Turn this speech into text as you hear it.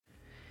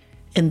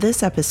In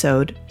this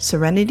episode,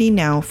 Serenity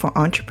Now for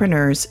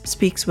Entrepreneurs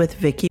speaks with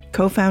Vicky,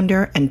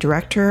 co-founder and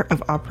director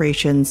of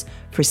operations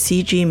for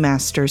CG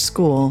Masters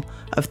School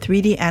of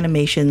 3D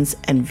Animations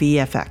and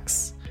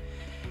VFX.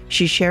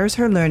 She shares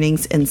her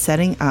learnings in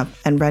setting up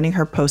and running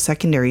her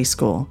post-secondary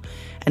school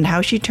and how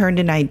she turned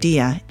an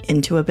idea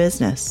into a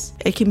business.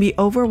 It can be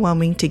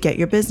overwhelming to get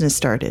your business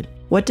started.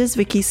 What does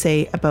Vicky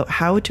say about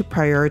how to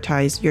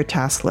prioritize your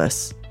task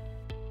list?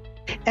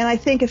 And I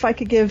think if I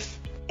could give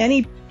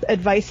any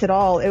advice at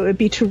all, it would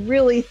be to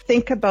really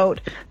think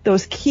about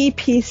those key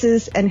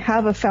pieces and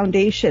have a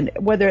foundation,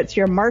 whether it's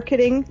your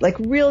marketing, like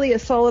really a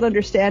solid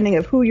understanding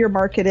of who your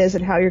market is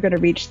and how you're going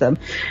to reach them,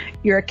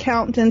 your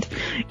accountant,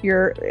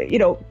 your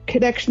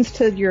connections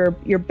to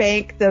your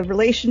bank, the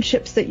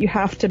relationships that you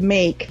have to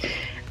make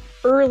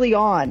early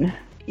on,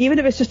 even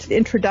if it's just an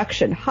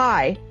introduction.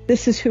 Hi,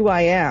 this is who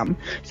I am.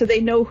 So they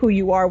know who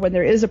you are when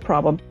there is a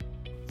problem.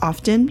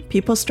 Often,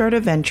 people start a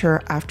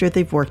venture after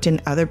they've worked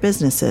in other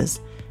businesses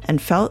and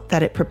felt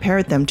that it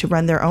prepared them to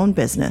run their own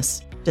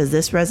business. Does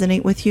this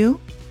resonate with you?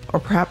 Or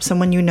perhaps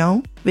someone you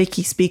know?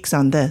 Vicky speaks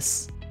on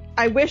this.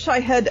 I wish I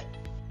had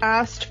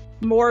asked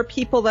more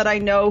people that I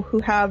know who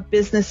have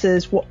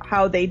businesses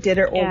how they did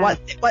it or what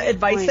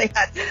advice they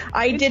had.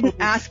 I didn't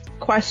ask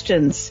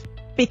questions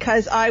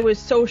because I was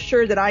so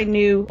sure that I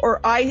knew, or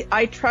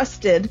I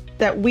trusted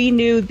that we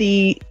knew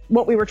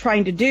what we were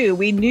trying to do.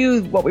 We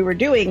knew what we were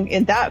doing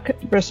in that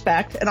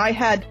respect. And I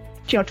had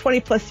 20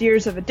 plus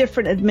years of a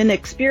different admin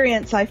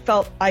experience. I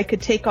felt I could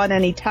take on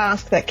any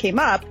task that came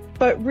up,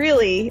 but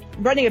really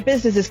running a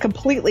business is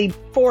completely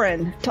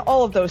foreign to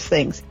all of those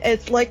things.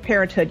 It's like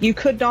parenthood. You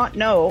could not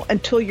know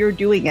until you're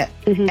doing it.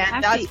 Mm-hmm.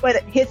 And that's when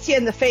it hits you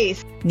in the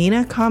face.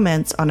 Nina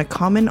comments on a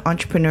common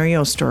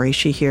entrepreneurial story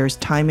she hears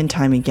time and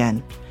time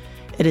again.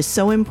 It is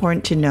so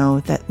important to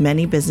know that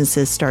many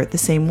businesses start the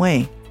same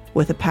way,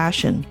 with a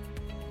passion,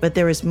 but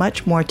there is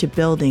much more to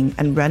building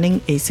and running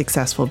a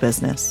successful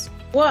business.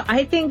 Well,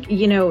 I think,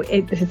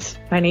 it's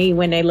funny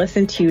when I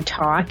listen to you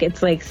talk,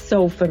 it's like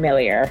so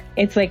familiar.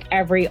 It's like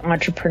every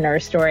entrepreneur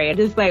story. It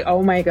is like,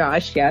 oh my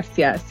gosh, yes.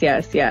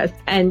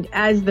 And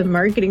as the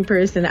marketing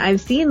person,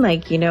 I've seen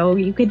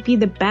you could be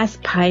the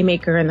best pie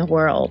maker in the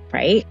world,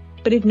 right?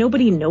 But if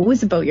nobody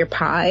knows about your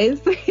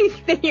pies,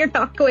 then you're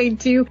not going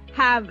to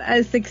have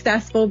a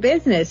successful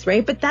business,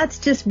 right? But that's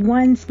just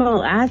one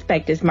small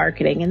aspect is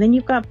marketing. And then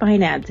you've got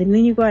finance and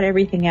then you've got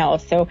everything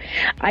else. So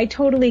I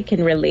totally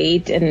can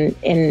relate. And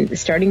in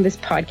starting this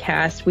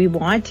podcast, we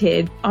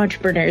wanted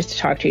entrepreneurs to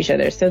talk to each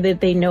other so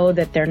that they know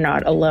that they're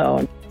not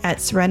alone.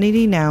 At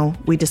Serenity Now,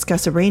 we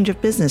discuss a range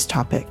of business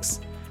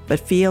topics,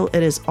 but feel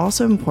it is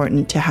also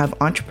important to have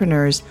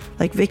entrepreneurs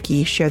like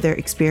Vicky share their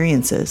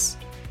experiences.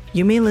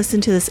 You may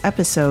listen to this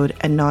episode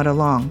and nod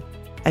along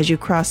as you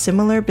cross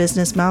similar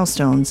business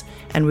milestones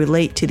and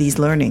relate to these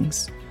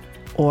learnings.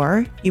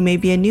 Or you may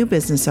be a new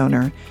business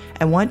owner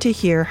and want to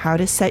hear how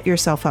to set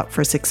yourself up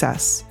for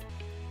success.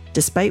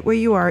 Despite where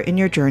you are in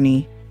your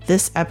journey,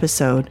 this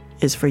episode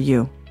is for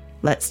you.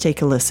 Let's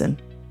take a listen.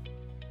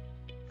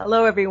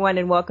 Hello, everyone,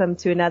 and welcome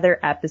to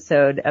another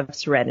episode of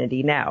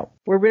Serenity Now.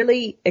 We're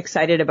really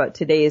excited about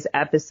today's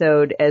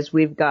episode as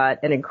we've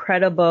got an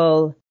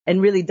incredible and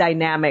really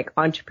dynamic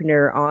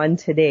entrepreneur on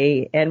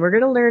today. And we're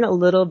going to learn a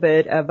little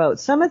bit about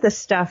some of the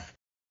stuff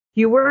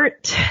you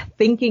weren't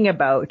thinking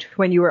about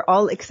when you were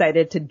all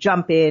excited to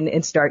jump in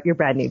and start your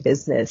brand new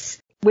business.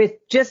 With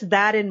just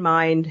that in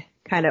mind,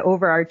 kind of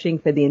overarching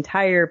for the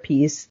entire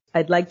piece,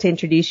 I'd like to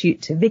introduce you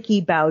to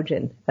Vicky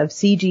Bougen of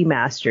CG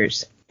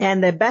Masters.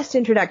 And the best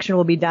introduction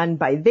will be done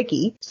by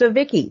Vicky. So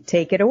Vicky,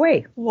 take it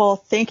away. Well,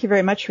 thank you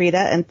very much, Rita.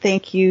 And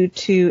thank you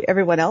to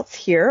everyone else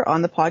here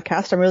on the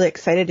podcast. I'm really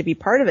excited to be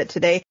part of it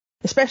today,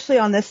 especially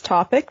on this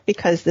topic,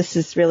 because this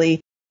is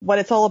really what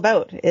it's all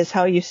about, is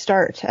how you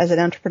start as an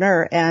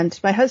entrepreneur. And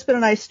my husband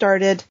and I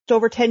started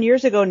over 10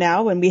 years ago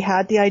now when we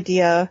had the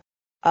idea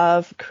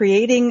of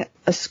creating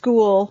a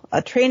school,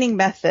 a training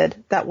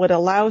method that would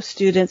allow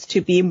students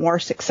to be more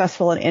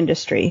successful in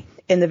industry,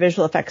 in the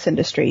visual effects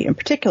industry in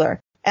particular.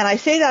 And I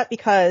say that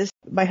because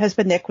my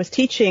husband, Nick, was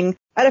teaching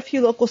at a few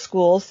local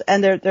schools,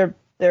 and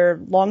they're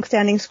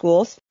long-standing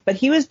schools. But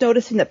he was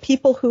noticing that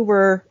people who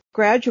were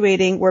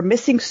graduating were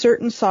missing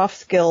certain soft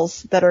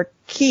skills that are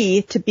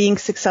key to being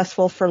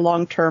successful for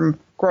long-term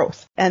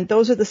growth. And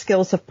those are the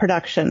skills of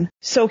production.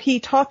 So he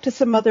talked to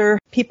some other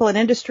people in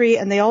industry,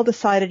 and they all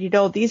decided,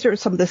 these are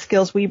some of the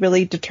skills we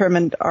really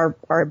determined are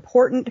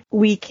important.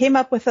 We came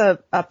up with a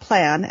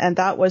plan, and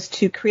that was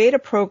to create a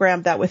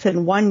program that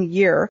within 1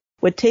 year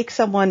would take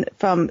someone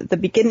from the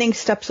beginning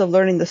steps of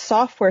learning the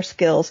software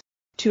skills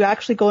to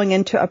actually going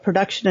into a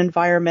production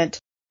environment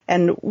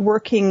and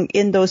working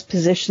in those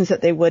positions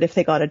that they would if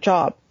they got a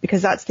job,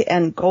 because that's the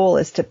end goal,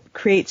 is to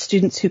create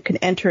students who can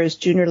enter as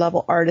junior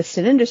level artists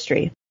in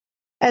industry.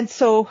 And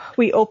so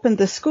we opened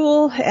the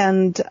school,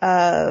 and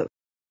that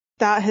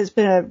has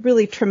been a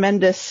really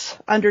tremendous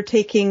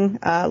undertaking,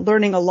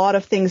 learning a lot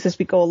of things as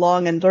we go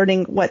along and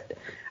learning what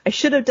I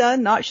should have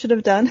done, not should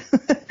have done,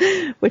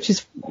 which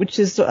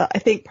is I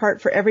think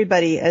part for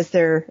everybody as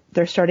they're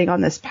starting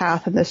on this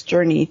path and this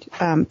journey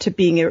to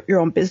being your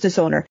own business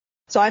owner.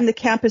 So I'm the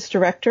campus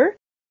director,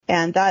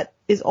 and that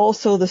is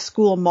also the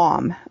school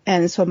mom.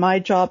 And so my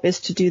job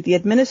is to do the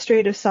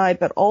administrative side,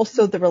 but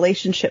also the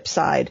relationship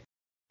side.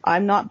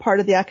 I'm not part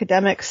of the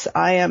academics.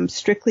 I am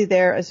strictly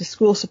there as a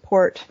school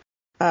support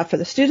for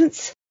the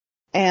students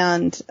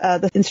and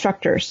the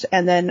instructors,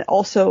 and then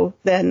also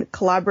then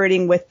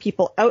collaborating with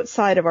people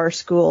outside of our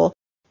school,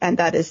 and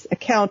that is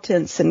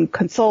accountants and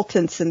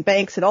consultants and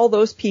banks and all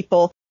those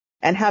people,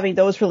 and having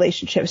those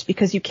relationships,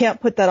 because you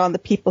can't put that on the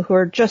people who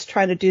are just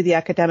trying to do the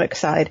academic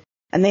side,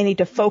 and they need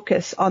to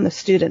focus on the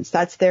students.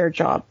 That's their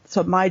job.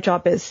 So my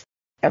job is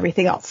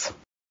everything else.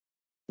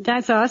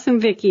 That's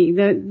awesome, Vicki.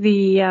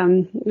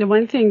 The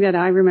one thing that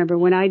I remember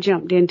when I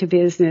jumped into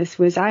business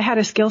was I had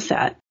a skill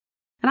set.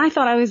 And I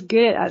thought I was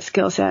good at that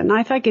skill set, and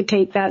I thought I could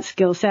take that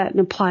skill set and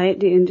apply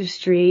it to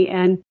industry,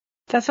 and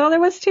that's all there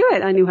was to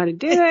it. I knew how to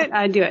do it.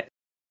 I'd do it.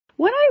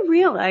 What I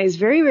realized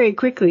very, very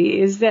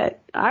quickly is that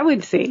I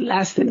would say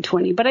less than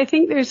 20, but I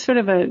think there's sort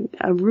of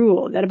a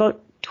rule that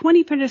about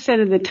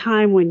 20% of the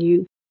time when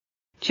you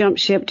jump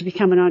ship to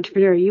become an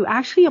entrepreneur, you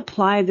actually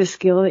apply the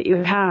skill that you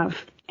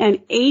have.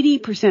 And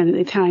 80% of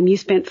the time you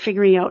spent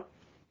figuring out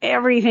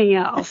everything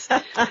else,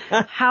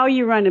 how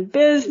you run a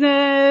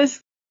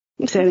business,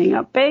 setting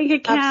up bank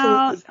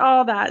accounts,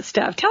 all that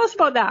stuff. Tell us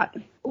about that.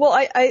 Well,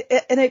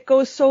 and it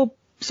goes so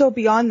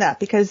beyond that,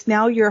 because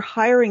now you're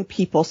hiring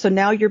people. So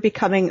now you're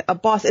becoming a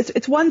boss.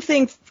 It's one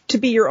thing to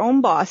be your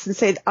own boss and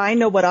say, I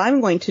know what I'm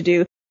going to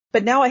do,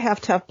 but now I have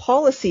to have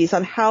policies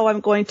on how I'm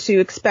going to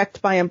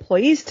expect my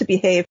employees to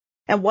behave,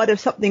 and what if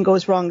something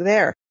goes wrong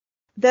there.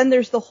 Then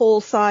there's the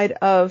whole side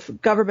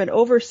of government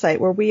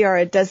oversight, where we are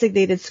a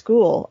designated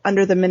school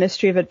under the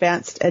Ministry of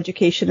Advanced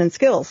Education and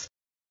Skills.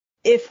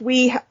 If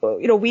we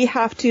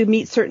have to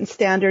meet certain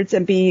standards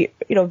and be,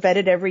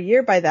 vetted every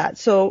year by that.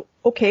 So,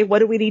 okay, what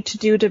do we need to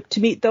do to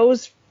meet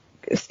those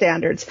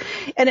standards?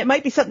 And it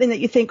might be something that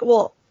you think,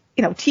 well,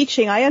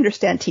 teaching, I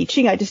understand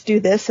teaching. I just do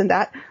this and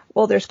that.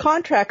 Well, there's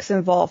contracts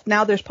involved.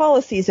 Now there's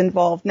policies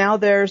involved. Now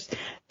there's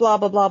blah,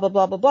 blah, blah, blah,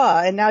 blah, blah,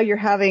 blah. And now you're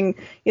having,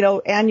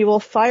 annual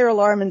fire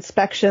alarm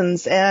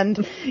inspections,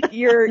 and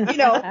you're,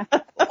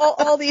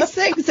 all these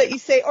things that you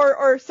say,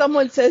 or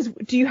someone says,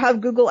 do you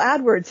have Google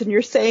AdWords? And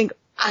you're saying,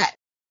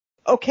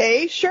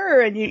 okay,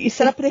 sure. And you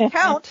set up an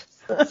account.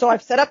 So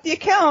I've set up the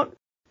account,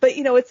 but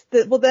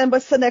then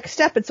what's the next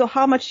step? And so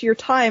how much of your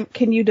time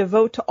can you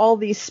devote to all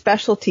these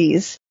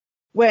specialties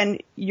when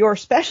your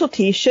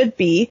specialty should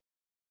be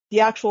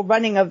the actual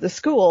running of the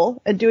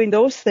school and doing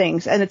those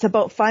things? And it's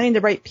about finding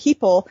the right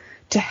people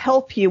to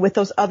help you with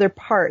those other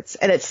parts.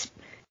 And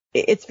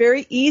it's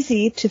very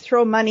easy to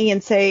throw money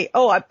and say,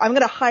 oh, I'm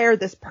going to hire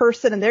this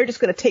person and they're just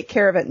going to take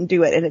care of it and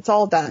do it, and it's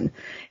all done.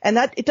 And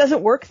that it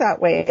doesn't work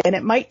that way. And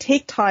it might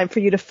take time for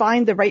you to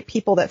find the right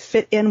people that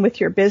fit in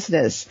with your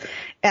business.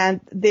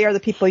 And they are the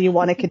people you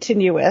want to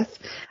continue with.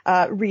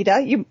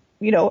 Rita,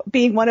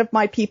 being one of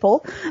my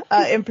people,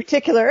 in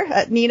particular,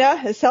 Nina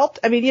has helped.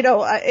 I mean,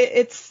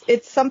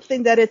 it's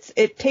something that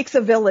it takes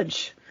a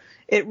village.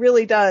 It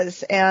really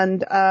does.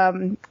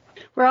 And,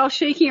 we're all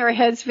shaking our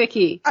heads,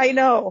 Vicki. I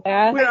know.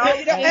 Yeah. But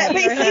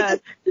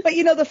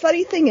the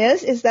funny thing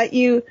is that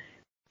you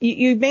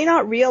may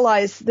not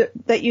realize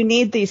that you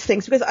need these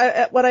things, because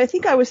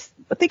I was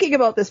thinking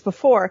about this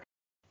before.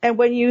 And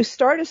when you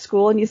start a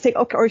school and you think,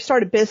 okay, or you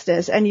start a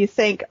business and you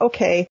think,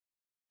 okay,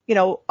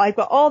 I've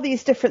got all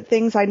these different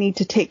things I need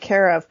to take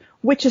care of.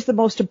 Which is the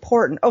most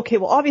important? Okay,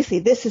 well, obviously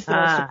this is the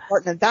most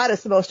important, and that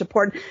is the most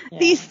important. Yeah.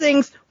 These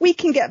things we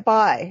can get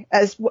by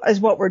as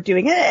what we're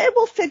doing, and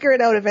we'll figure it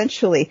out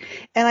eventually.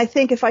 And I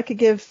think if I could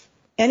give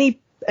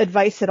any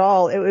advice at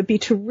all, it would be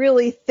to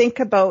really think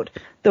about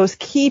those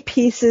key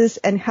pieces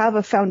and have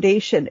a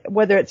foundation,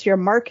 whether it's your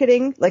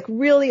marketing, like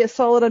really a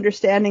solid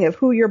understanding of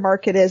who your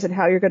market is and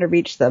how you're going to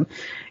reach them.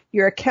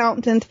 Your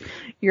accountant,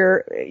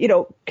 your,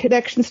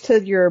 connections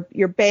to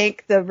your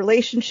bank, the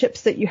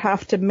relationships that you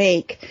have to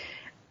make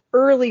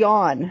early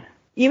on,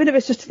 even if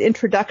it's just an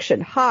introduction.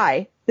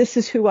 Hi, this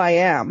is who I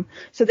am.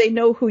 So they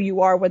know who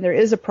you are when there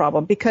is a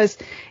problem, because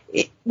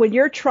when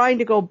you're trying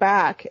to go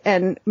back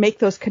and make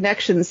those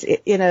connections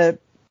in an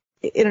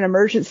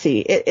emergency,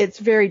 it's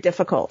very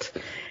difficult.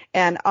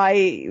 And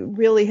I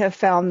really have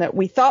found that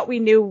we thought we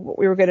knew what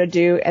we were going to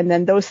do, and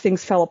then those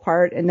things fell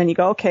apart. And then you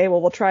go, okay,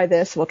 well, we'll try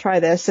this.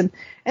 And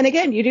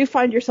again, you do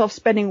find yourself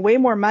spending way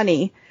more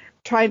money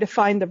trying to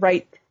find the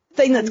right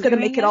thing that's going to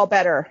make it all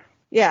better.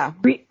 Yeah.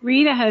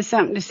 Rita has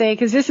something to say,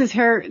 because this is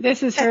her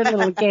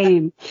little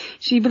game.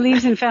 She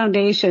believes in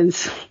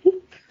foundations.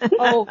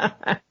 Oh,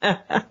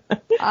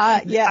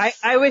 yes.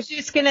 I was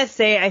just going to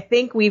say, I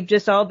think we've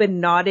just all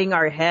been nodding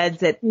our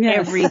heads at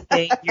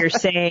everything you're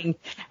saying.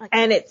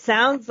 And it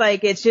sounds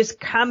like it's just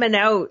coming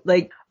out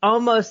like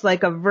almost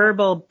like a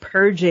verbal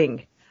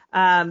purging.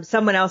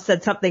 Someone else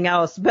said something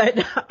else,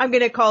 but I'm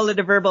going to call it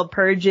a verbal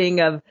purging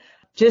of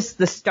just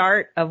the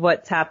start of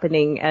what's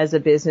happening as a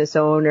business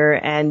owner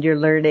and your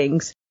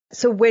learnings.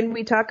 So when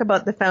we talk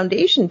about the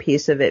foundation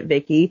piece of it,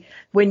 Vicki,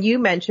 when you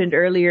mentioned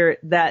earlier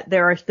that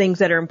there are things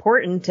that are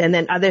important and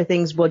then other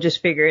things we'll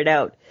just figure it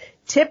out.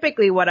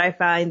 Typically what I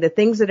find, the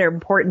things that are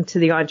important to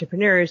the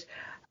entrepreneurs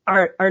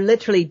are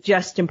literally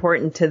just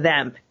important to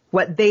them.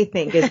 What they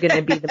think is going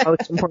to be the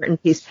most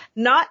important piece,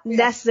 not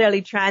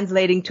necessarily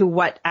translating to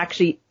what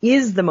actually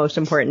is the most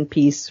important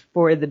piece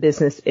for the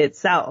business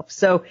itself.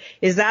 So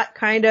is that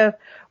kind of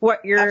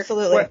what you're,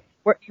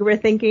 what you were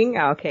thinking?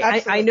 Okay.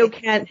 I know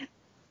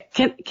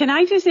Can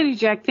I just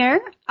interject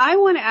there? I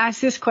want to ask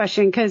this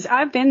question because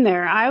I've been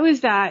there. I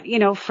was that,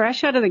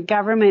 fresh out of the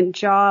government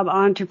job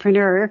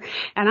entrepreneur,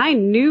 and I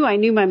knew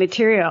my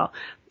material.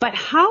 But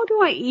how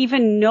do I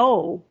even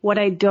know what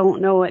I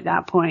don't know at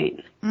that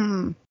point?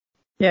 Mm.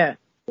 Yeah.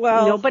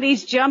 Well,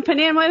 nobody's jumping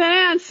in with an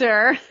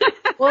answer.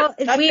 Well,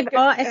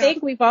 I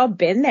think we've all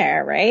been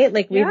there, right?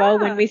 Like we've all,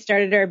 when we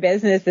started our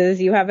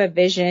businesses, you have a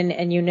vision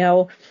and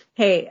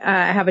hey,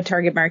 I have a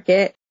target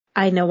market.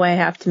 I know I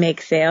have to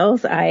make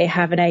sales. I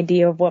have an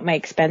idea of what my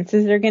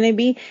expenses are going to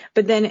be.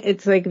 But then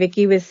it's like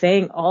Vicki was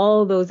saying,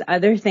 all those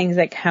other things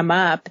that come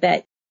up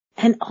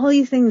and all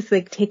these things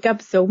like take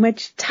up so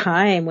much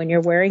time when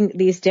you're wearing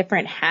these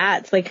different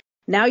hats. Like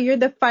now you're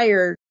the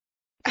fire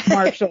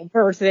marshal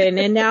person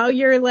and now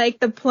you're like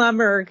the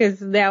plumber because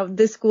now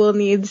the school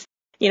needs,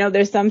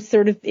 there's some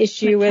sort of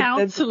issue with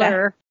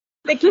counselor.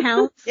 The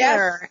counselor.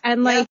 Yes.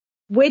 And like,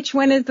 which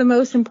one is the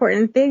most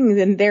important thing?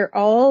 And they're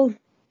all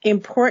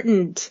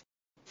important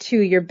to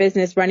your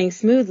business running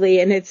smoothly.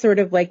 And it's sort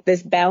of like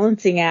this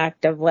balancing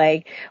act of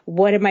like,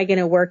 what am I going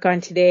to work on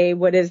today?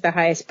 What is the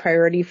highest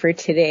priority for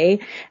today?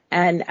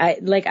 And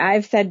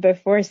I've said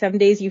before, some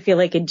days you feel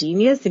like a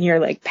genius and you're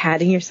like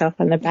patting yourself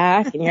on the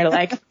back and you're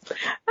like,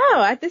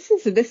 oh, this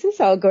is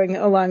all going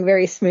along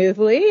very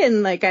smoothly.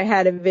 And like I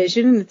had a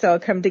vision and it's all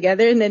come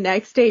together. And the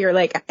next day you're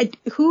like,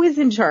 who is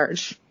in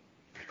charge?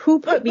 Who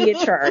put me in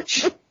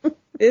charge?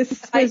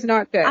 This is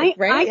not good, right?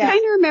 I kind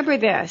of remember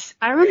this.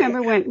 I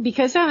remember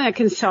because I'm a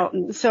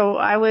consultant, so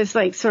I was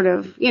like sort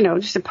of,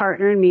 just a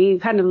partner in me,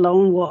 kind of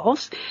lone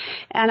wolves.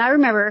 And I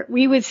remember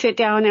we would sit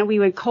down and we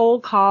would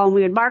cold call and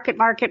we would market,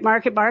 work,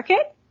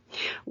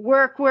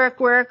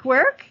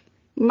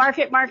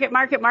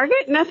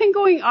 market. Nothing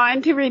going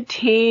on to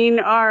retain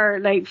our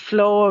like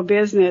flow of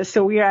business.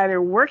 So we were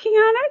either working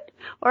on it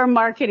or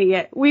marketing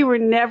it. We were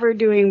never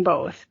doing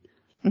both.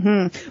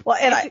 Mm-hmm. Well,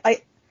 and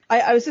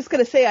I was just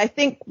going to say, I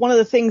think one of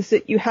the things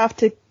that you have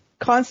to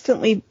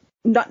constantly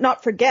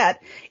not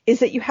forget is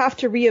that you have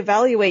to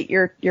reevaluate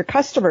your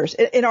customers.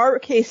 In our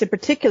case in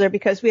particular,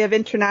 because we have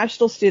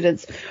international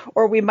students,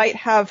 or we might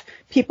have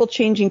people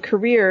changing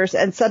careers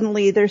and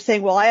suddenly they're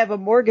saying, well, I have a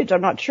mortgage. I'm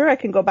not sure I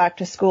can go back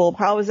to school.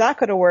 How is that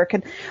going to work?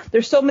 And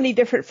there's so many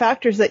different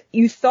factors that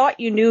you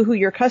thought you knew who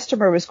your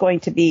customer was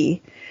going to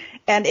be.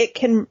 And it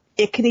can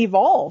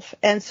evolve.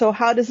 And so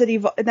how does it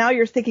evolve? Now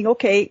you're thinking,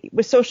 okay,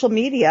 with social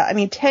media,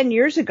 10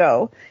 years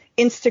ago,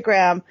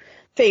 Instagram,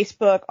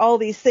 Facebook, all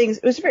these things,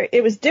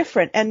 it was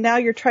different. And now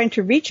you're trying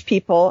to reach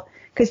people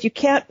because you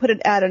can't put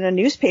an ad in a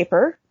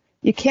newspaper.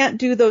 You can't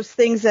do those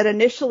things that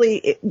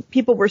initially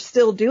people were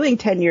still doing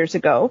 10 years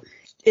ago.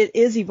 It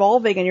is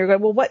evolving and you're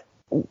going, well,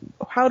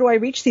 how do I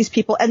reach these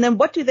people? And then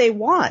what do they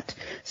want?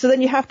 So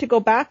then you have to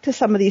go back to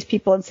some of these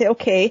people and say,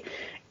 okay,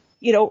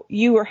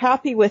 you were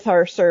happy with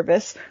our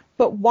service,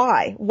 but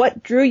why?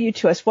 What drew you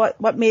to us? What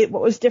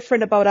was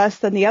different about us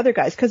than the other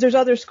guys? Because there's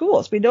other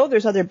schools. We know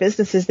there's other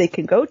businesses they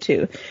can go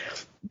to.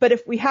 But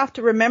if we have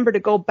to remember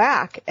to go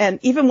back and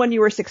even when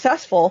you were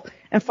successful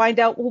and find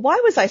out, well,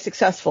 why was I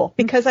successful?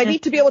 Because I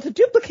need to be able to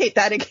duplicate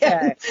that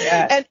again.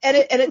 Yeah. And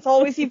it's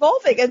always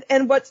evolving.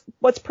 And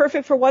what's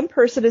perfect for one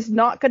person is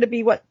not going to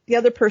be what the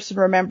other person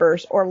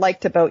remembers or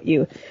liked about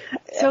you.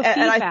 So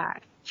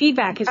feedback.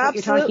 Feedback is what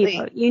you're talking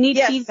about. You need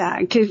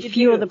feedback to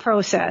fuel the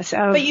process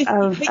of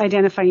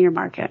identifying your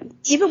market.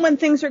 Even when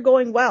things are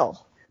going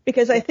well,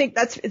 because I think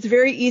it's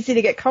very easy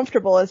to get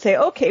comfortable and say,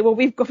 okay, well,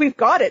 we've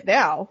got it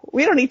now.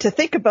 We don't need to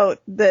think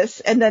about this.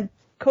 And then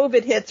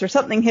COVID hits or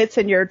something hits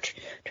and you're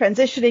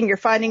transitioning, you're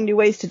finding new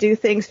ways to do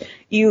things.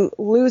 You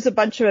lose a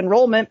bunch of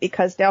enrollment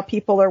because now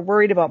people are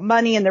worried about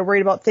money and they're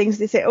worried about things.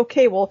 They say,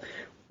 okay, well,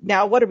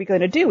 now what are we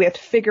going to do? We have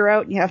to figure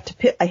out, you have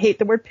to I hate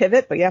the word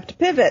pivot, but you have to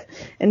pivot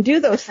and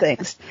do those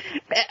things.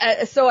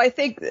 So I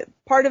think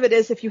part of it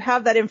is if you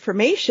have that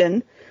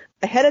information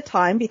ahead of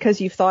time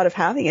because you've thought of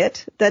having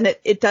it, then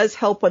it does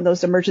help when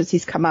those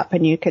emergencies come up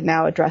and you can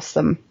now address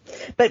them.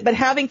 But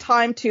having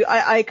time to,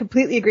 I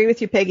completely agree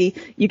with you, Peggy.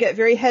 You get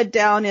very head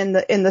down in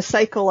the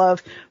cycle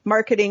of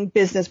marketing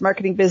business,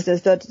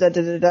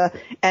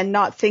 and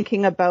not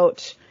thinking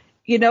about,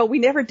 we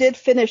never did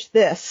finish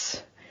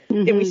this.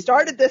 Mm-hmm. And we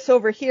started this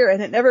over here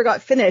and it never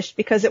got finished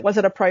because it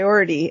wasn't a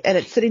priority and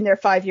it's sitting there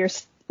 5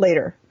 years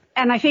later.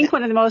 And I think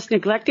one of the most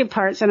neglected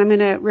parts, and I'm going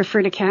to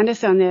refer to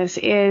Candace on this,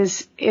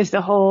 is the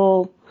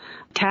whole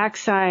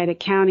tax side,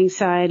 accounting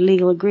side,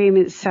 legal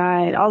agreement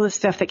side, all the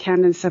stuff that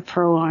Candace is a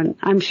pro on.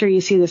 I'm sure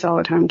you see this all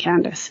the time,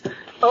 Candace.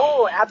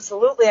 Oh,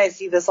 absolutely. I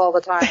see this all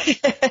the time.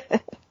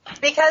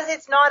 Because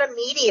it's not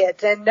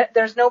immediate, and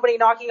there's nobody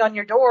knocking on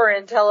your door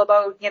until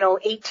about,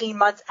 18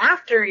 months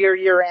after your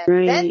year end.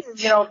 Right.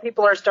 Then,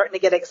 people are starting to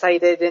get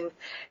excited, and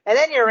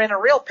then you're in a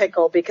real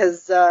pickle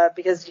because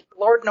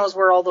Lord knows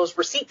where all those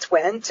receipts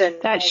went.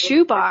 And that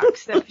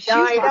shoebox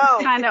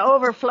kind of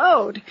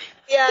overflowed.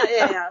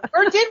 Yeah.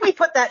 Where did we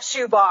put that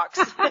shoebox?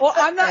 Well,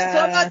 I'm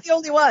not the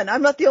only one.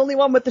 I'm not the only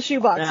one with the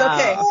shoebox.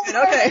 No.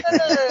 Okay.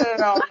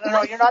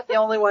 No, you're not the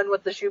only one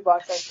with the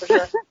shoebox, that's for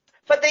sure.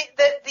 But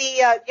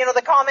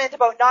the comment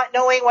about not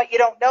knowing what you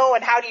don't know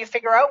and how do you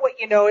figure out what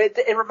you know, it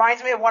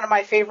reminds me of one of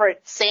my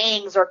favorite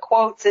sayings or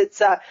quotes.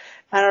 It's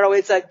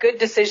good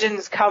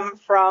decisions come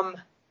from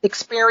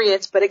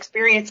experience, but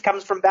experience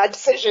comes from bad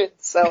decisions.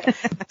 So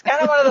it's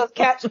kind of one of those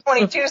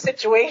catch-22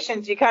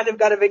 situations. You kind of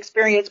got to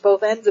experience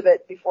both ends of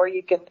it before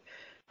you can.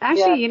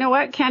 Actually, You know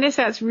what, Candace,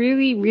 that's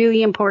really,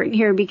 really important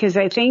here, because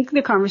I think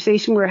the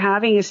conversation we're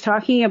having is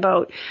talking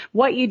about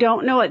what you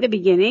don't know at the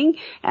beginning.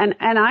 And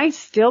I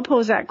still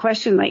pose that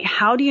question, like,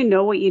 how do you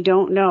know what you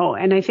don't know?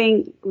 And I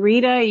think,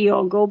 Rita,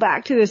 you'll go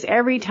back to this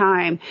every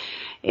time,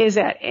 is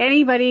that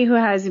anybody who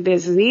has a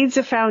business needs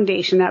a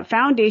foundation. That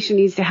foundation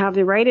needs to have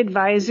the right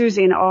advisors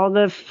in all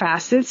the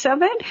facets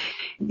of it.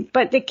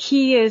 But the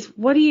key is,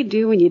 what do you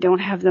do when you don't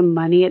have the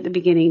money at the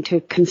beginning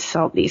to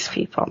consult these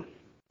people?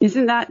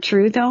 Isn't that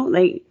true, though?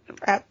 Like,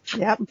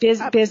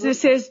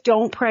 businesses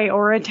don't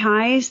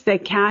prioritize the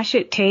cash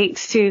it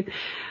takes to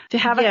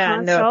have a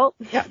consult.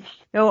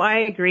 No, I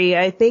agree.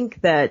 I think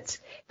that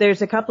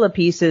there's a couple of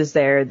pieces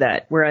there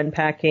that we're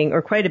unpacking,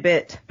 or quite a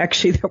bit,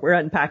 actually, that we're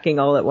unpacking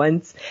all at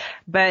once.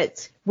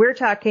 But we're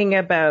talking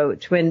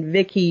about, when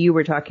Vicky, you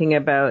were talking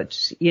about,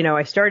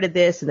 I started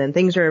this and then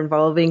things are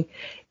evolving.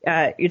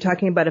 You're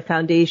talking about a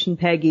foundation,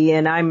 Peggy,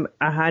 and I'm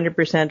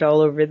 100%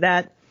 all over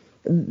that.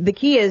 The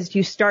key is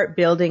you start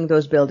building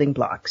those building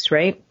blocks,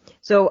 right?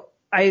 So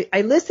I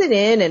listen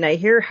in and I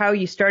hear how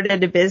you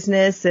started a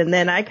business, and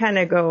then I kind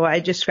of go, I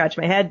just scratch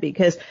my head,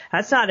 because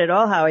that's not at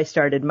all how I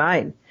started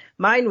mine.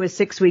 Mine was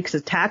 6 weeks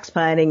of tax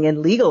planning and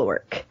legal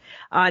work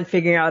on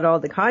figuring out all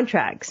the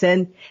contracts.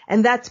 And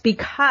that's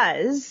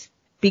because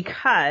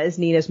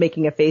Nina's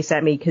making a face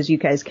at me because you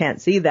guys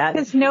can't see that.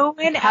 Because no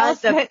one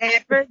else has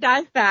ever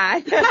done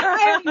that.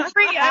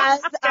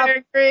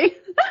 I agree.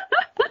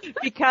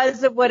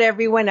 Because of what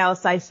everyone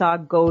else I saw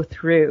go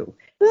through.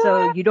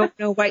 So you don't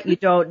know what you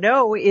don't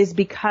know is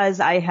because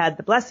I had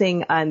the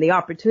blessing and the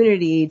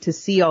opportunity to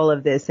see all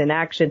of this in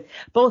action,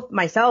 both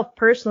myself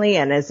personally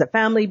and as a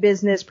family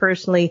business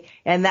personally.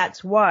 And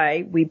that's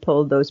why we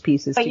pulled those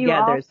pieces together. You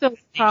also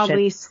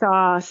probably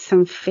saw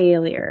some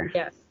failure.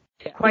 Yes.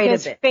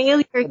 Because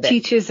failure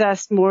teaches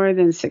us more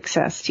than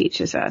success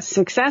teaches us.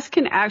 Success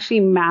can actually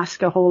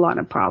mask a whole lot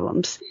of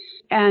problems.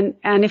 And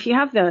if you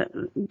have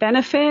the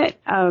benefit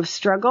of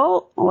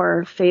struggle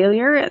or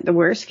failure at the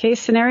worst case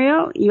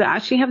scenario, you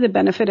actually have the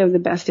benefit of the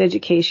best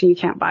education you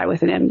can't buy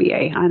with an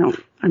MBA.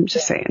 I'm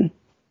just saying.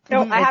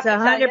 No, it's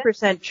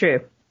 100% true.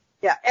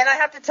 Yeah. And I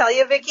have to tell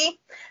you, Vicky,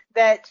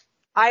 that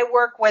I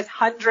work with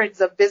hundreds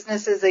of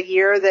businesses a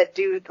year that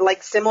do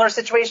like similar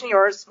situation,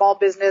 yours, small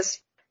business,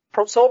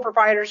 sole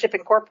proprietorship,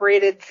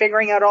 incorporated,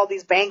 figuring out all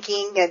these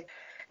banking and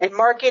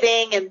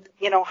marketing and,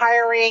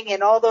 hiring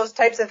and all those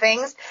types of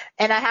things.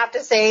 And I have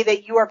to say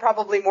that you are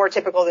probably more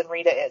typical than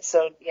Rita is.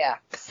 So, yeah.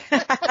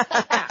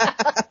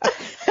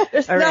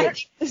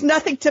 There's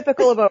nothing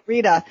typical about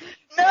Rita.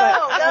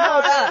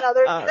 No.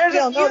 There's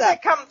a few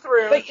that come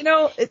through. But,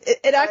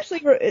 it actually,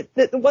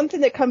 the one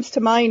thing that comes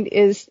to mind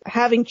is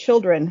having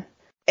children,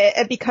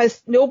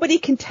 because nobody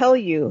can tell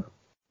you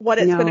what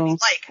it's going to be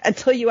like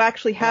until you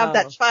actually have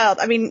that child.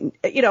 I mean,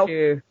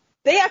 True.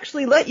 They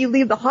actually let you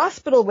leave the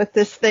hospital with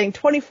this thing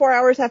 24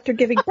 hours after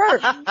giving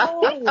birth. What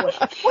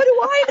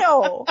do I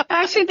know?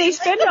 Actually, they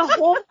spend a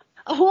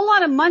whole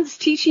lot of months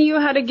teaching you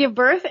how to give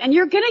birth, and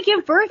you're going to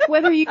give birth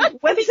whether you like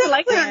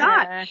it or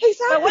not. Exactly.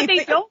 But what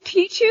they don't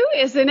teach you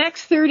is the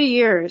next 30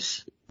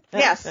 years.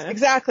 Yes,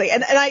 exactly.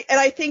 And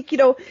I think,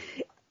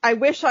 I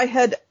wish I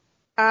had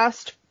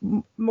asked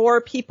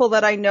more people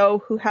that I know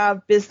who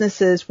have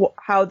businesses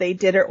how they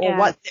did it or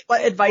what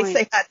advice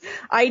they had.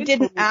 I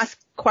didn't ask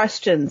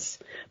questions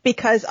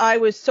because I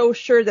was so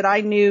sure that I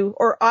knew,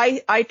 or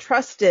I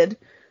trusted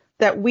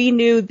that we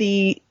knew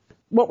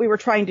what we were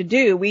trying to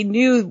do. We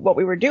knew what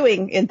we were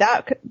doing in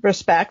that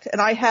respect.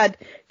 And I had,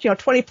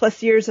 20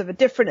 plus years of a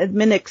different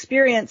admin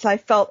experience. I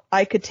felt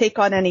I could take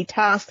on any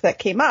task that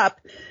came up,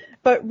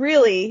 but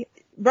really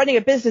running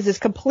a business is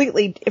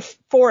completely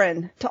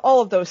foreign to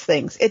all of those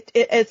things.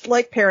 It's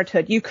like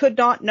parenthood. You could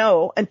not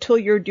know until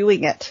you're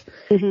doing it.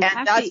 Mm-hmm.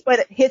 And that's when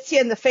it hits you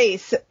in the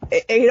face,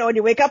 when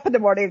you wake up in the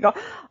morning and go,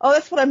 oh,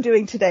 that's what I'm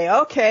doing today.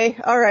 Okay.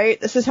 All right.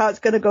 This is how it's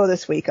going to go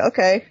this week.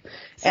 Okay.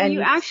 So and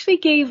you actually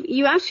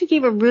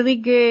gave a really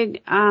good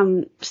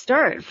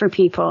start for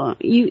people.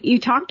 You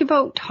talked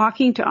about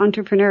talking to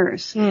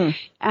entrepreneurs.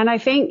 And I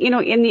think,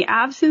 in the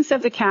absence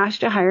of the cash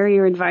to hire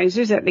your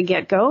advisors at the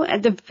get-go,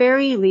 at the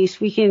very least,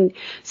 we can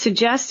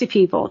suggest to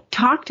people,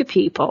 talk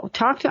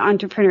to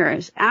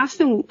entrepreneurs, ask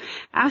them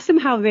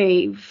how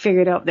they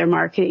figured out their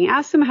marketing,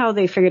 ask them how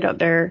they figured out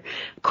their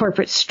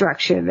corporate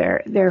structure,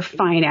 their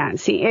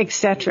financing,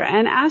 etc.,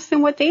 and ask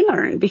them what they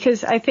learned,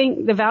 because I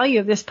think the value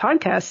of this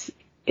podcast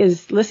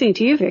is listening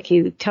to you,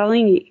 Vicki,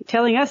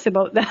 telling us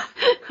about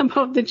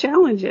the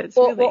challenges.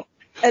 Well,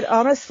 and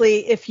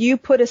honestly, if you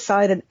put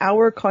aside an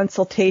hour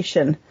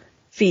consultation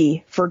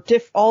fee for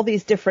all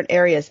these different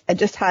areas and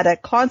just had a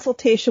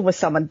consultation with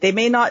someone, you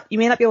may not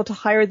be able to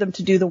hire them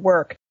to do the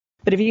work,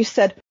 but if you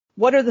said,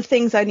 what are the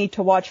things I need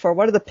to watch for?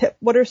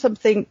 What are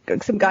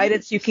some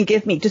guidance you can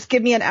give me? Just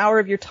give me an hour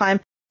of your time.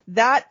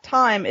 That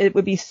time, it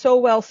would be so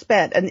well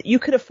spent, and you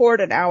could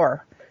afford an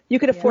hour. You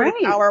could afford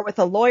an hour with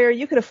a lawyer.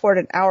 You could afford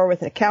an hour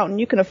with an accountant.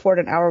 You can afford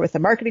an hour with a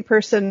marketing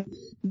person.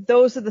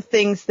 Those are the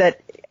things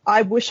that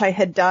I wish I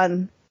had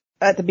done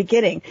at the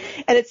beginning.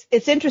 And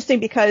it's interesting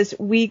because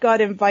we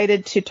got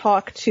invited to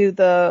talk to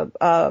the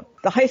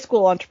high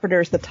school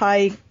entrepreneurs, the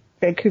Thai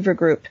Vancouver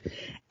group.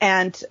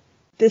 And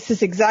this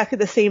is exactly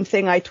the same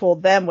thing I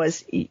told them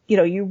was,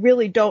 you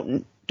really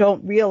don't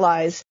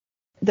realize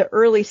the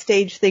early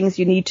stage things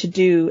you need to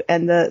do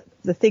and the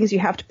things you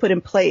have to put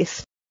in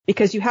place,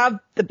 because you have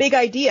the big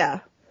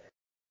idea,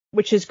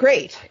 which is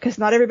great because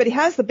not everybody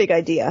has the big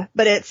idea,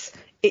 but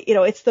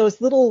it's those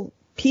little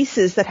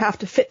pieces that have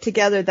to fit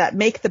together that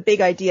make the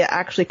big idea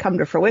actually come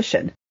to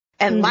fruition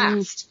and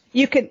last.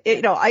 You can,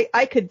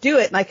 I could do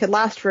it and I could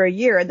last for a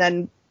year and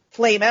then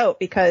flame out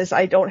because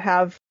I don't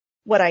have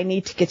what I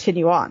need to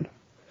continue on.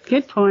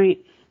 Good point.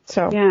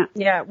 So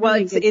yeah. Well,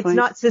 really it's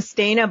not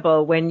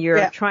sustainable when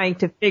you're trying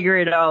to figure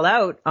it all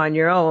out on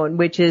your own,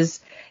 which is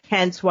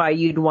hence why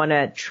you'd want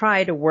to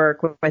try to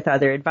work with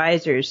other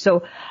advisors.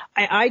 So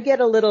I get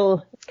a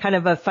little kind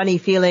of a funny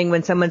feeling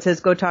when someone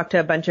says, go talk to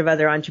a bunch of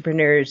other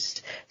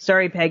entrepreneurs.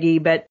 Sorry, Peggy,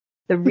 but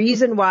the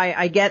reason why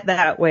I get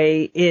that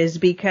way is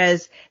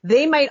because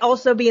they might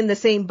also be in the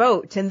same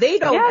boat and they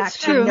don't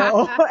actually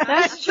know.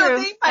 That's true.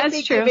 So they might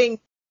be giving,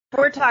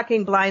 we're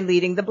talking blind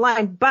leading the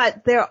blind,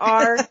 but there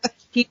are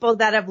people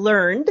that have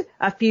learned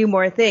a few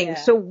more things.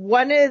 Yeah. So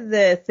one of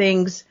the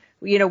things,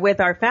 with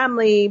our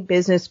family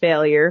business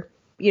failure,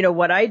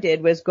 what I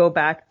did was go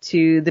back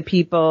to the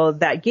people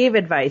that gave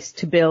advice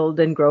to build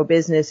and grow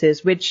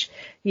businesses, which,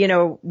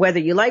 whether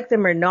you like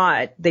them or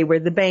not, they were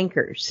the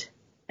bankers.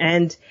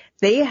 And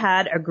they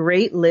had a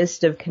great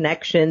list of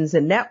connections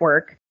and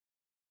network.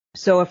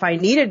 So if I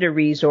needed a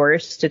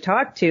resource to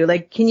talk to,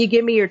 like, can you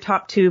give me your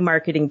top 2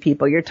 marketing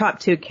people, your top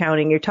 2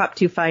 accounting, your top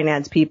 2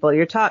 finance people,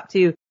 your top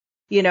 2,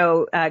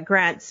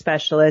 grant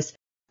specialists?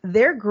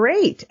 They're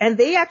great. And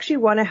they actually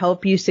want to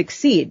help you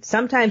succeed.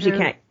 Sometimes you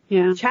can't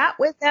chat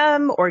with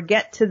them or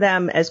get to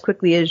them as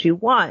quickly as you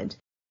want,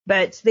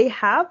 but they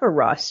have a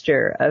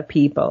roster of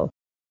people.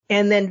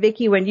 And then,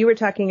 Vicki, when you were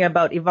talking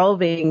about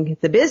evolving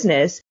the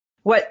business,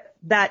 what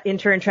that in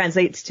turn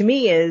translates to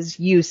me is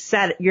you're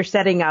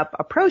setting up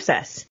a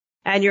process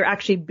and you're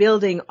actually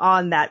building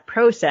on that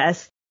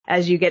process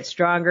as you get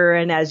stronger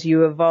and as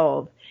you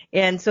evolve.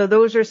 And so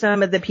those are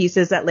some of the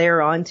pieces that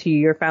layer on to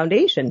your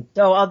foundation.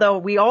 So although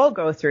we all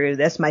go through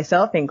this,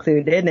 myself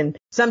included, and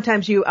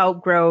sometimes you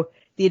outgrow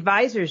the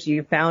advisors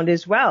you found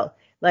as well.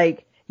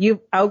 Like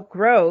you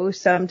outgrow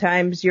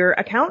sometimes your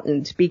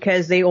accountant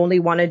because they only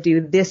want to do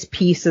this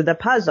piece of the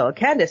puzzle.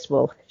 Candace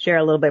will share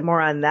a little bit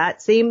more on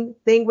that. Same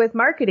thing with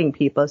marketing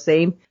people.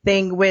 Same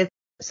thing with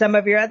some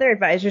of your other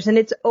advisors. And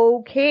it's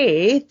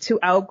okay to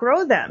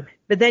outgrow them.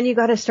 But then you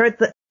got to start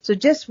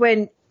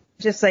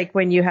just like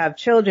when you have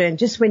children,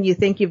 just when you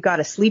think you've got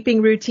a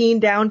sleeping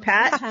routine down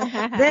pat,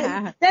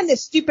 then the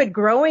stupid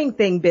growing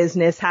thing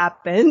business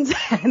happens.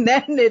 And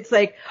then it's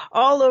like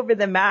all over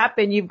the map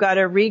and you've got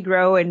to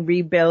regrow and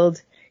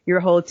rebuild your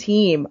whole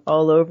team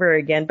all over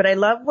again. But I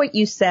love what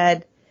you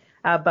said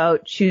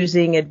about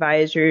choosing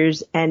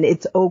advisors and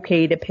it's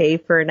okay to pay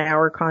for an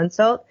hour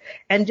consult.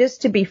 And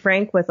just to be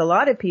frank with a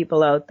lot of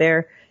people out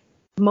there,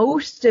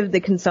 most of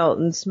the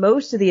consultants,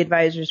 most of the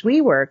advisors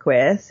we work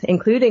with,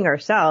 including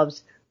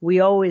ourselves, we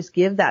always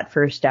give that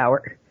first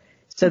hour.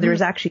 So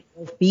there's actually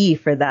no fee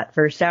for that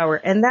first hour.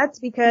 And that's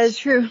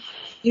because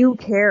you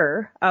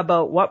care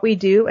about what we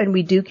do and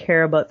we do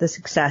care about the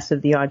success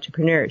of the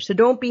entrepreneur. So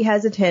don't be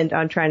hesitant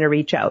on trying to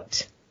reach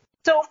out.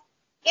 So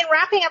in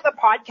wrapping up the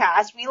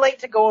podcast, we like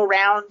to go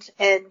around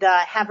and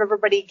have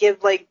everybody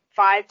give like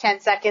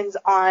 5-10 seconds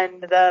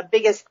on the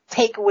biggest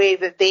takeaway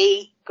that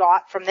they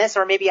got from this,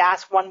 or maybe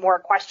ask one more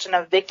question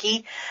of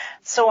Vicki.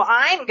 So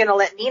I'm going to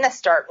let Nina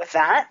start with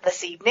that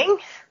this evening.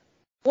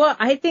 Well,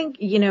 I think,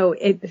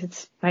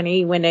 it's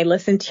funny when I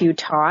listen to you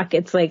talk,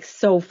 it's like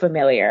so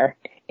familiar.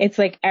 It's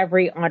like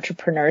every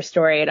entrepreneur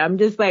story. And I'm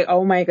just like,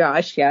 oh my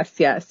gosh, yes.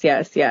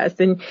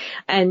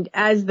 And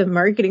as the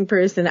marketing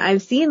person,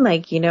 I've seen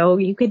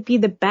you could be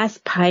the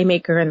best pie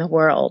maker in the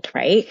world,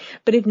 right?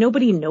 But if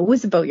nobody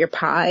knows about your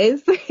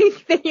pies,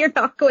 then you're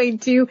not going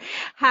to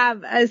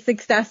have a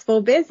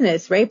successful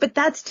business, right? But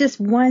that's just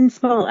one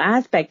small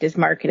aspect is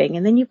marketing.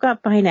 And then you've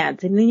got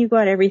finance and then you've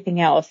got everything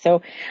else.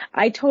 So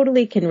I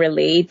totally can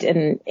relate.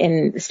 And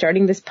in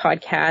starting this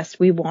podcast,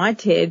 we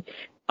wanted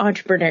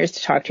entrepreneurs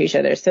to talk to each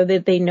other so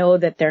that they know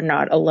that they're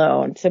not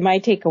alone. So my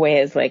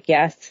takeaway is like,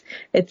 yes,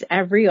 it's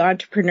every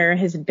entrepreneur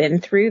has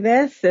been through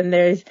this, and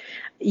there's,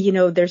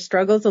 there's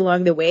struggles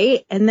along the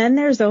way. And then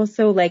there's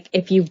also like,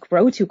 if you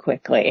grow too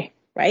quickly,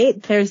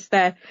 right? There's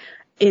the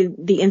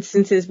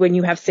instances when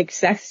you have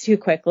success too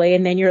quickly,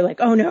 and then you're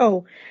like, oh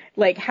no,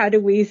 like, how do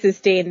we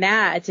sustain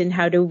that? And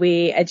how do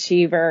we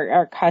achieve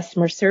our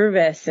customer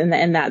service in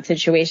that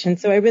situation?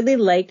 So I really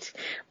liked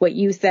what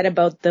you said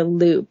about the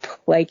loop.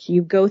 Like,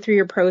 you go through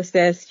your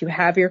process, you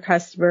have your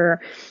customer,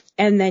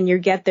 and then you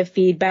get the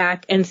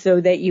feedback, and so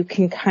that you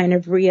can kind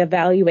of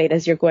reevaluate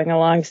as you're going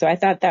along. So I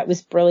thought that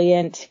was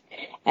brilliant.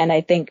 And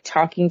I think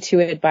talking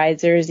to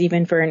advisors,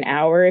 even for an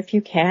hour, if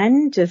you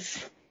can,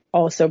 just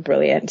also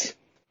brilliant.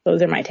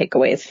 Those are my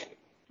takeaways.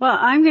 Well,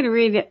 I'm going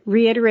to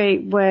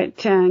reiterate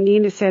what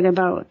Nina said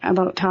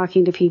about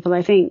talking to people.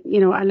 I think,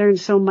 I learned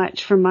so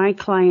much from my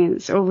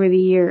clients over the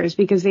years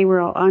because they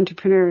were all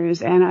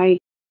entrepreneurs, and I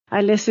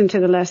listened to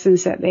the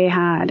lessons that they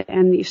had,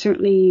 and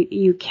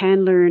you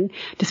can learn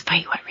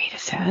despite what Rita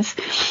says.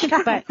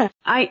 But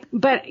I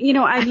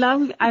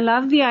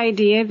love the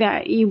idea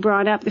that you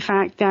brought up, the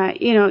fact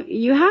that,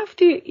 you have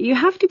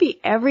to be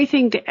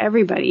everything to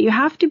everybody. You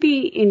have to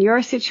be, in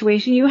your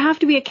situation, you have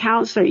to be a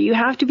counselor, you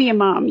have to be a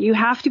mom, you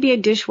have to be a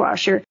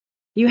dishwasher,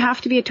 you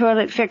have to be a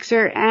toilet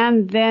fixer,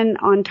 and then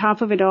on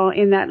top of it all,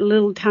 in that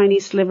little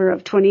tiny sliver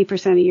of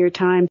 20% of your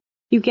time,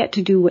 you get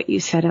to do what you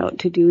set out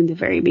to do in the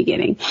very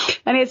beginning.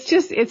 And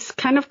it's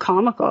kind of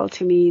comical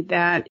to me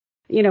that,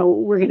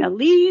 we're going to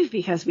leave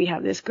because we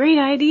have this great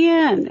idea,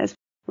 and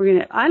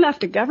I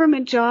left a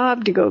government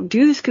job to go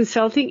do this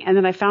consulting, and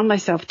then I found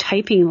myself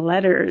typing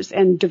letters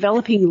and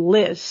developing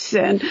lists,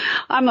 and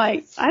I'm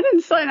like, I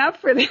didn't sign up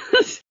for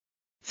this.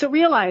 So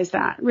realize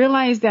that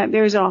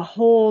there's a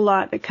whole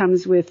lot that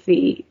comes with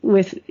the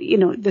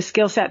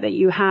skill set that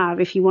you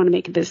have if you want to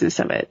make a business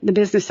of it. The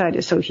business side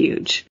is so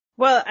huge.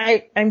 Well,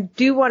 I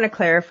do want to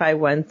clarify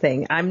one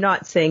thing. I'm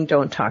not saying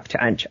don't talk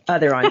to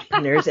other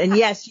entrepreneurs. And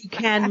yes, you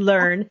can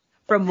learn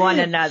from one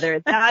another.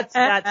 That's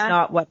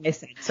not what I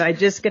said. So I'm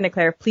just going to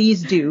clarify.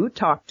 Please do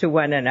talk to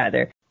one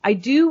another. I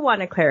do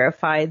want to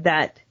clarify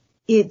that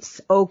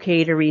it's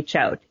okay to reach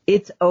out.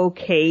 It's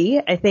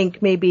okay. I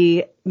think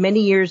maybe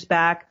many years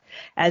back,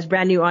 as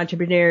brand new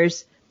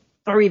entrepreneurs,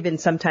 or even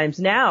sometimes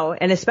now,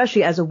 and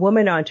especially as a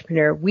woman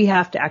entrepreneur, we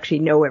have to actually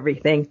know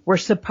everything. We're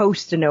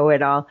supposed to know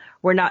it all.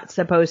 We're not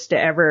supposed to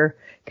ever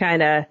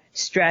kind of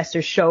stress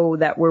or show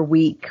that we're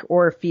weak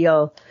or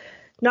feel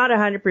not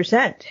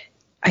 100%.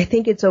 I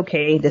think it's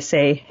okay to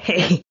say,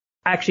 hey,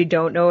 I actually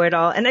don't know it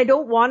all, and I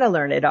don't want to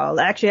learn it all.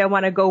 Actually, I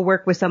want to go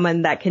work with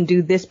someone that can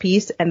do this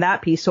piece and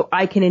that piece so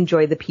I can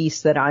enjoy the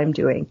piece that I'm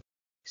doing.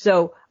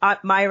 So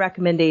my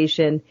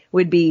recommendation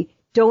would be,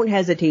 don't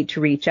hesitate to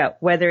reach out,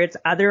 whether it's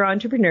other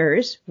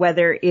entrepreneurs,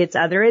 whether it's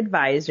other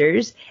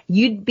advisors.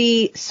 You'd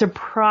be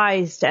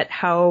surprised at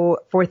how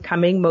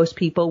forthcoming most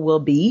people will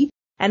be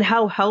and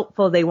how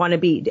helpful they want to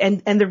be.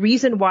 And the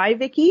reason why,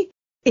 Vicky,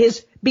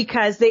 is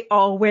because they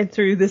all went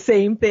through the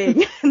same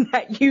thing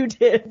that you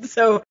did.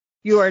 So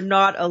you are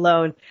not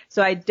alone.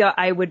 So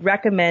I would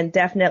recommend,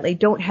 definitely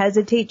don't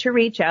hesitate to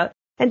reach out.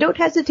 And don't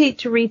hesitate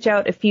to reach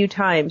out a few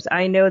times.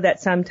 I know that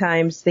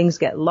sometimes things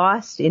get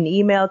lost in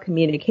email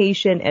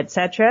communication,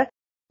 etc.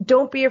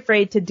 Don't be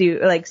afraid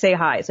to say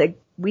hi. It's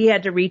like we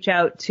had to reach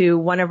out to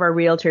one of our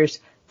realtors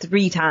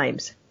 3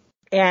 times.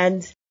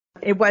 And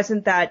it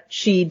wasn't that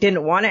she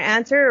didn't want to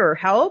answer or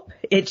help.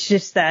 It's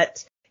just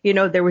that,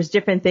 there was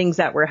different things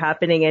that were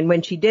happening. And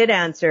when she did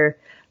answer,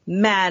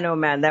 man, oh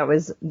man, that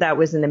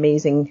was an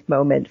amazing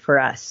moment for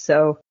us.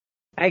 So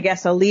I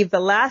guess I'll leave the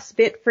last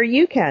bit for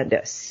you,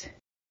 Candace.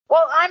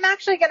 Well, I'm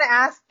actually going to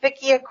ask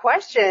Vicky a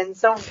question.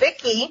 So,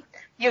 Vicky,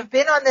 you've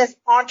been on this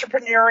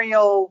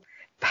entrepreneurial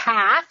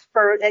path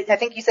for, I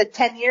think you said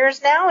 10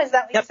 years now. Is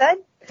that what you said?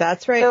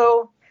 That's right.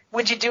 So,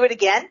 would you do it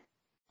again?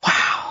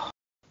 Wow.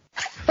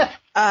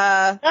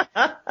 I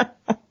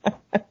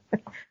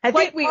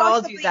think we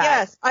all do that.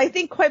 Yes. I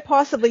think quite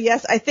possibly,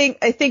 yes. I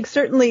think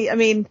certainly,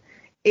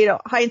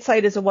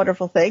 hindsight is a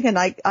wonderful thing,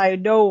 and I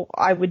know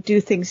I would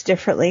do things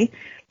differently.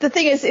 The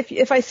thing is,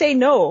 if I say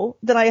no,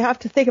 then I have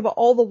to think about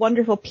all the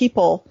wonderful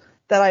people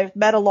that I've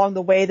met along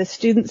the way, the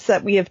students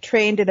that we have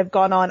trained and have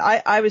gone on.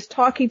 I was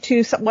talking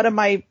to one of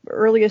my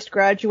earliest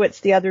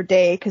graduates the other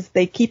day because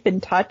they keep in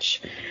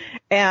touch.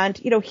 And,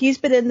 he's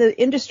been in the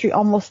industry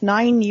almost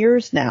 9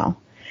 years now.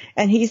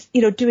 And he's,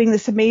 doing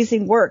this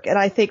amazing work. And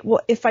I think, well,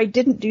 if I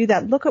didn't do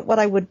that, look at what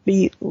I would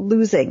be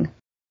losing.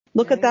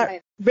 Look at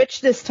that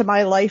richness to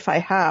my life I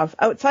have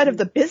outside of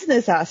the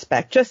business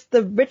aspect, just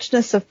the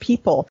richness of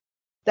people.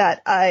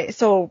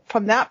 So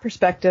from that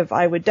perspective,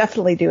 I would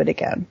definitely do it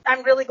again.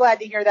 I'm really glad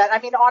to hear that. I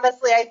mean,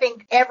 honestly, I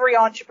think every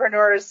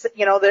entrepreneur is,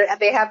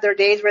 they have their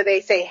days where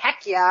they say,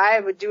 heck yeah, I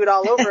would do it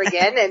all over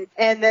again.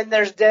 And then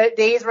there's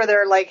days where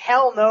they're like,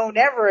 hell no,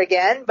 never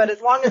again. But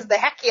as long as the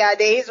heck yeah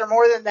days are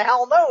more than the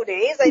hell no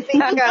days, I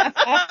think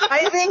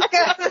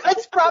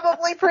that's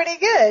probably pretty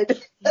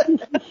good.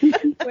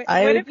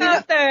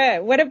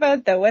 What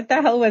about the what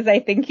the hell was I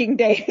thinking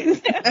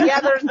days? Yeah,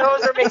 those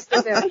are mixed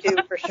in there too,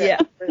 for sure. Yeah.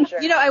 For sure.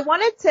 I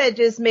wanted to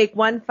just make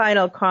one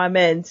final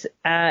comment,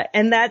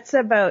 and that's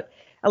about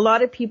a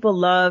lot of people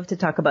love to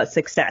talk about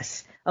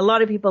success. A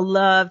lot of people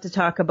love to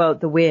talk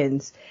about the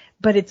wins,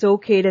 but it's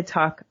okay to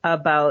talk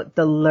about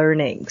the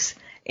learnings.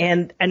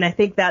 And I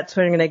think that's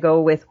where I'm going to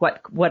go with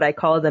what I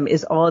call them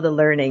is all the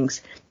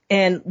learnings.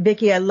 And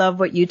Vicki, I love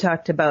what you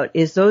talked about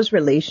is those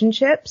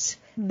relationships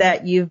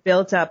that you've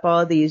built up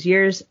all these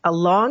years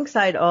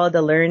alongside all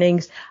the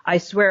learnings. I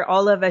swear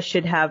all of us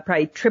should have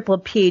probably triple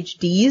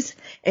PhDs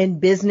in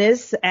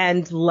business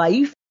and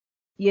life,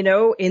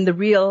 in the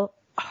real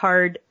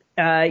hard,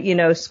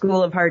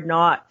 school of hard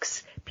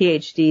knocks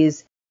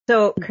PhDs.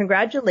 So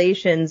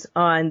congratulations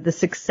on the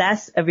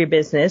success of your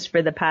business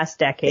for the past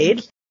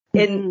decade.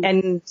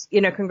 And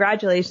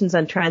congratulations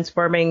on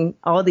transforming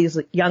all these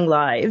young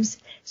lives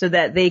so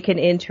that they can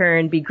in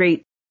turn be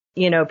great,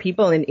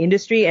 people in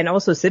industry and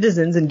also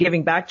citizens and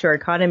giving back to our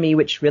economy,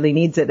 which really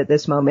needs it at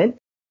this moment.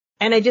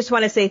 And I just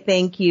want to say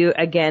thank you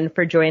again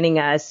for joining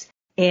us.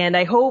 And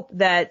I hope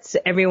that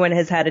everyone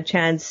has had a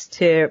chance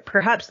to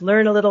perhaps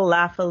learn a little,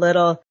 laugh a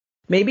little,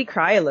 maybe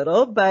cry a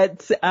little,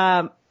 but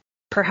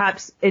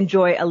perhaps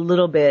enjoy a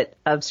little bit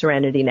of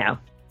Serenity Now.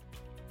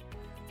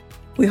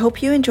 We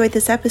hope you enjoyed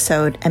this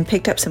episode and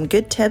picked up some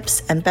good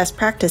tips and best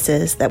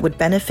practices that would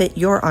benefit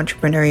your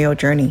entrepreneurial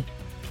journey.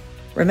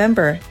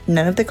 Remember,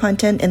 none of the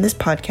content in this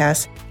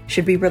podcast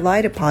should be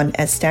relied upon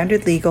as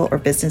standard legal or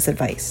business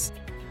advice.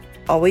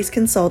 Always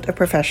consult a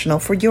professional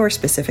for your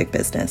specific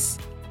business.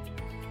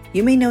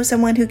 You may know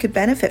someone who could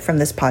benefit from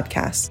this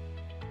podcast.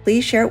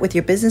 Please share it with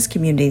your business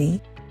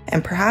community,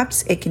 and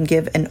perhaps it can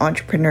give an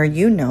entrepreneur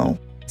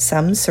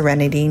some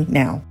serenity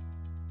now.